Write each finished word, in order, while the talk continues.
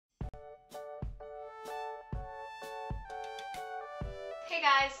Hey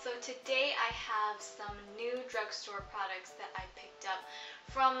guys, so today I have some new drugstore products that I picked up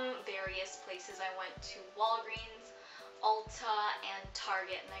from various places. I went to Walgreens, Ulta, and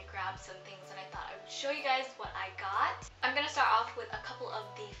Target, and I grabbed some things and I thought I would show you guys what I got. I'm going to start off with a couple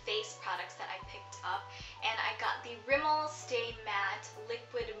of the face products that I picked up, and I got the Rimmel Stay Matte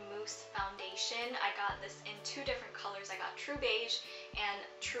Liquid Mousse Foundation. I got this in two different colors. I got True Beige and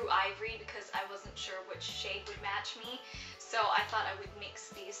True Ivory because I wasn't sure which shade would match me. So I thought I would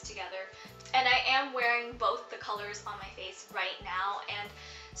mix these together. And I am wearing both the colors on my face right now, and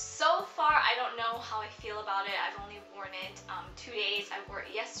so far I don't know how I feel about it. I've only worn it 2 days. I wore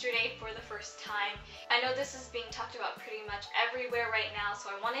it yesterday for the first time. I know this is being talked about pretty much everywhere right now, so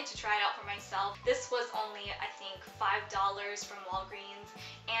I wanted to try it out for myself. This was only, I think, $5 from Walgreens,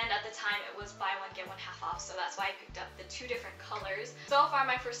 and at the time it was buy one get one half off, so that's why I picked up the two different colors. So far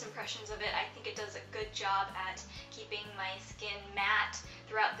my first impressions of it, I think it does a good job at keeping my skin matte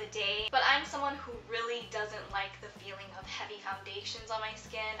throughout the day, but I'm someone who really doesn't like the feeling of heavy foundations on my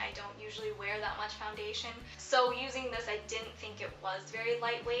skin. I don't usually wear that much foundation, so using this I didn't think it was very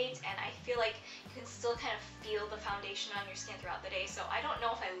lightweight, and I feel like you can still kind of feel the foundation on your skin throughout the day, so I don't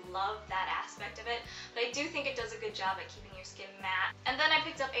know if I love that aspect of it, but I do think it does a good job at keeping your skin matte. And then I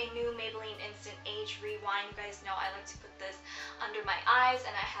picked up a new Maybelline Instant Age Rewind. You guys know I like to put this under my eyes,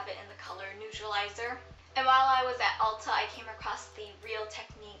 and I have it in the color Neutralizer. And while I was at Ulta, I came across the Real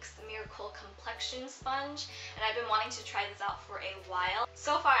Techniques Miracle Complexion Sponge, and I've been wanting to try this out for a while.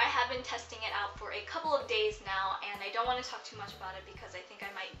 So far, I have been testing it out for a couple of days now, and I don't want to talk too much about it because I think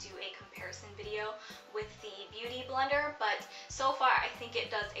I might do a comparison video with the Beauty Blender, but so far I think it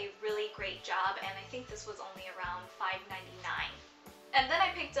does a really great job, and I think this was only around $5.99. And then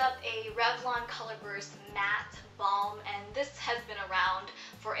I picked up a Revlon Color Burst Matte Balm, and this has been around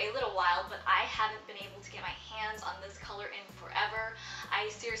for a little while, but I haven't been able to get my hands on this color in forever.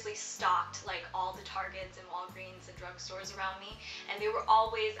 I seriously stalked like all the Targets and Walgreens and drugstores around me, and they were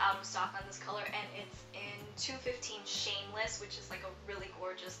always out of stock on this color, and it's in 215 Shameless, which is like a really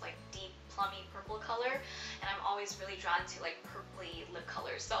gorgeous, like deep plummy purple color, and I'm always really drawn to like purpley lip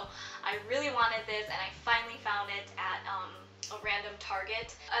colors. So I really wanted this, and I finally found it at a random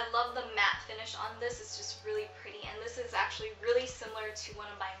Target. I love the matte finish on this. It's just really pretty, and this is actually really similar to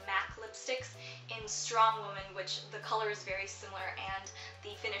one of my MAC lipsticks in Strong Woman, which the color is very similar and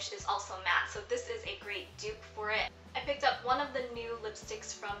the finish is also matte, so this is a great dupe for it. I picked up one of the new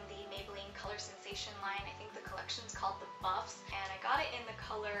lipsticks from the Maybelline Color Sensation line. I think the collection's called the Buffs, and I got it in the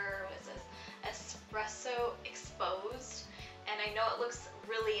color, what is this, Espresso Exposed. And I know it looks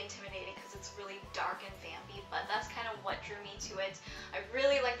really intimidating because it's really dark and vampy, but that's kind of what drew me to it. I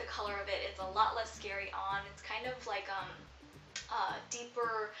really like the color of it. It's a lot less scary on. It's kind of like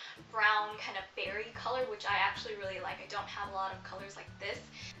deeper brown kind of berry color, which I actually really like. I don't have a lot of colors like this.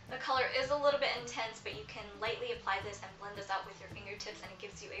 The color is a little bit intense, but you can lightly apply this and blend this out with your fingertips, and it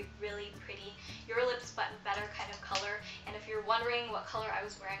gives you a really pretty Your Lips But Better kind of color. And if you're wondering what color I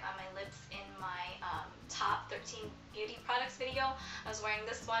was wearing on my lips in my top 13 beauty products video, I was wearing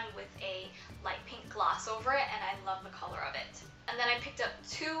this one with a light pink gloss over it, and I love the color of it. And then I picked up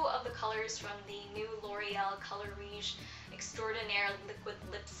two of the colors from the new L'Oreal Color Riche Extraordinaire Liquid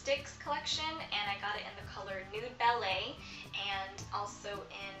Lipsticks collection, and I got it in the color Nude Ballet and also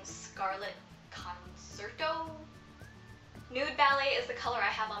in Scarlett Concerto. Nude Ballet is the color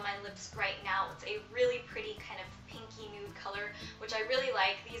I have on my lips right now. It's a really pretty kind of pinky nude color, which I really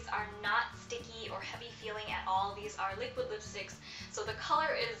like. These are not sticky or heavy feeling at all. These are liquid lipsticks, so the color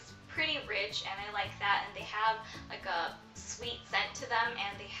is pretty rich, and I like that, and they have like a sweet scent to them,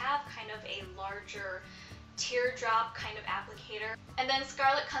 and they have kind of a larger teardrop kind of applicator. And then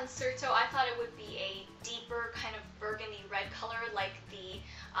Scarlett Concerto, I thought it would be a deeper kind of burgundy red color like the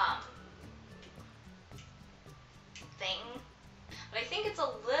thing, but I think it's a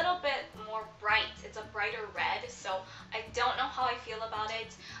little bit more bright. It's a brighter red, so I don't know how I feel about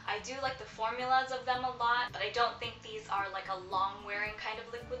it. I do like the formulas of them a lot, but I don't think these are like a long wearing kind of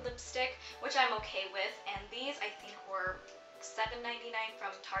liquid lipstick, which I'm okay with. And these I think were $7.99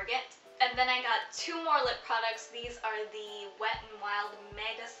 from Target. And then I got two more lip products. These are the Wet n Wild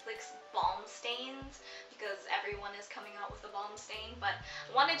Megaslicks Balm Stains, because everyone is coming out with a balm stain, but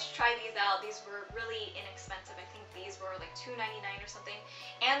I wanted to try these out. These were really inexpensive. I think these were like $2.99 or something,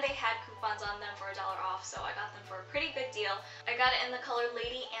 and they had coupons on them for $1 off, so I got them for a pretty good deal. I got it in the color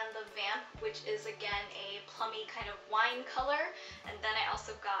Lady and the Vamp, which is again a plummy kind of wine color, and then I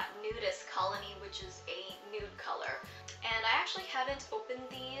also got Nudist Colony, which is a nude color. And I actually haven't opened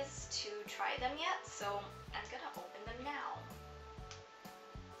these to try them yet, so I'm gonna open them now.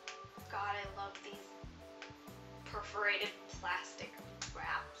 God, I love these perforated plastic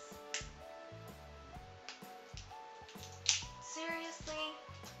scraps. Seriously?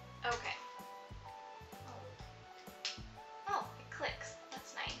 Okay. Oh, it clicks.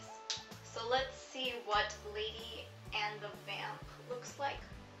 That's nice. So let's see what Lady and the Vamp looks like.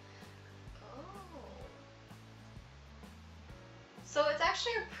 Oh. So it's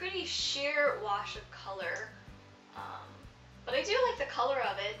actually a pretty sheer wash of color. But I do like the color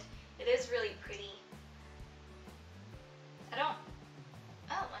of it. It is really pretty. Oh,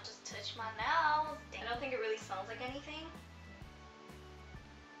 I just touched my nails. I don't think it really smells like anything,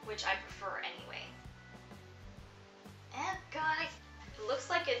 which I prefer anyway. And guys, it looks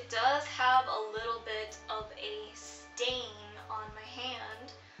like it does have a little bit of a stain on my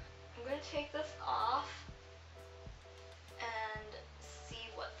hand. I'm going to take this off and see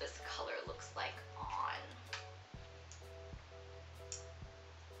what this color looks like on.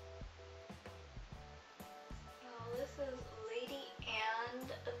 So this is Lady and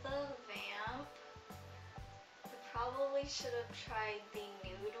the Vamp. I probably should have tried the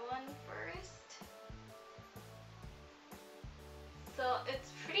nude one first. So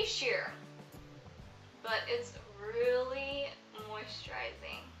it's pretty sheer, but it's really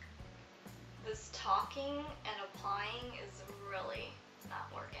moisturizing. This talking and applying is really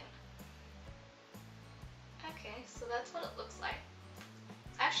not working. Okay, so that's what it looks like.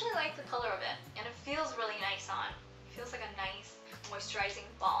 I actually like the color of it, and it feels really nice on. It feels like a nice moisturizing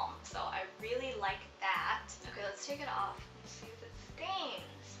balm, so I really like that. Okay, let's take it off and see if it stains.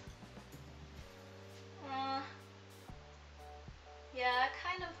 Yeah,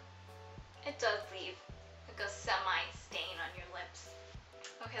 it does leave like a semi-stain on your lips.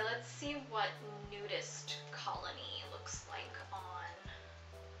 Okay, let's see what Nudist Colony looks like on.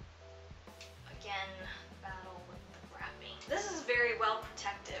 Again, battle with the wrapping. This is very well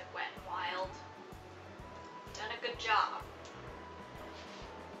protective, Wet n Wild. Done a good job.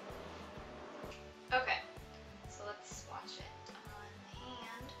 Okay, so let's swatch it on the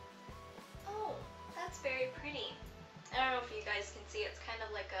hand. Oh, that's very pretty. I don't know if you guys can see, it's kind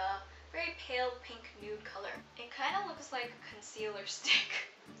of like a very pale pink nude color. It kind of looks like a concealer stick,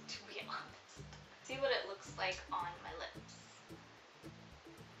 to be honest. See what it looks like on my lips.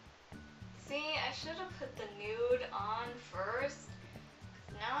 See, I should have put the nude on first.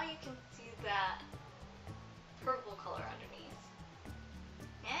 Now you can see that purple color underneath.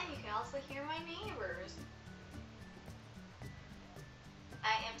 And you can also hear my neighbors.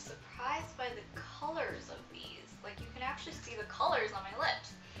 I am surprised by the colors of these. Like, you can actually see the colors on my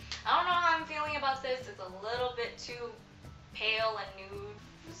lips. I don't know how I'm feeling about this. It's a little bit too pale and nude.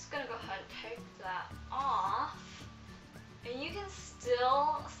 I'm just gonna go ahead and take that off. And you can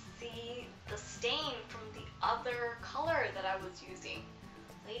still see the stain from the other color that I was using.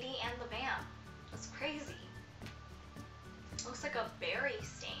 Lady and the Vamp. That's crazy. Looks like a berry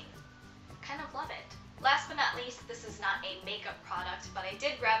stain. Kind of love it. Last but not least, this is not a makeup product, but I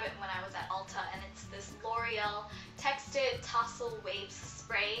did grab it when I was at Ulta, and it's this L'Oreal TXT IT Tousle Waves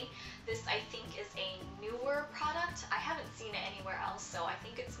Spray. This, I think, is a newer product. I haven't seen it anywhere else, so I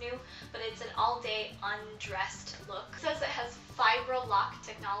think it's new, but it's an all-day undressed look. It says it has Fibro Lock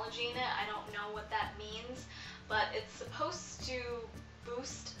technology in it. I don't know what that means, but it's supposed to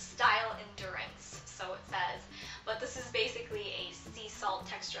boost style endurance, so it says. But this is basically a sea salt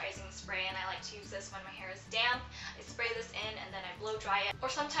texturizing spray, and I like to use this when my hair is damp. I spray this in and then I blow dry it. Or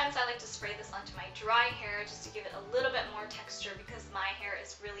sometimes I like to spray this onto my dry hair just to give it a little bit more texture, because my hair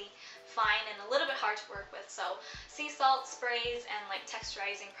is really fine and a little bit hard to work with. So sea salt sprays and like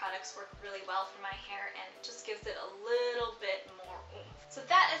texturizing products work really well for my hair, and it just gives it a little bit more oomph. So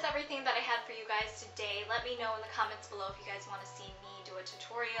that is everything that I had for you guys today. Let me know in the comments below if you guys want to see me do a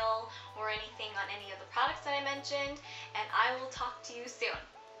tutorial or anything on any of the products that I mentioned, and I will talk to you soon.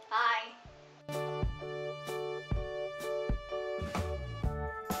 Bye!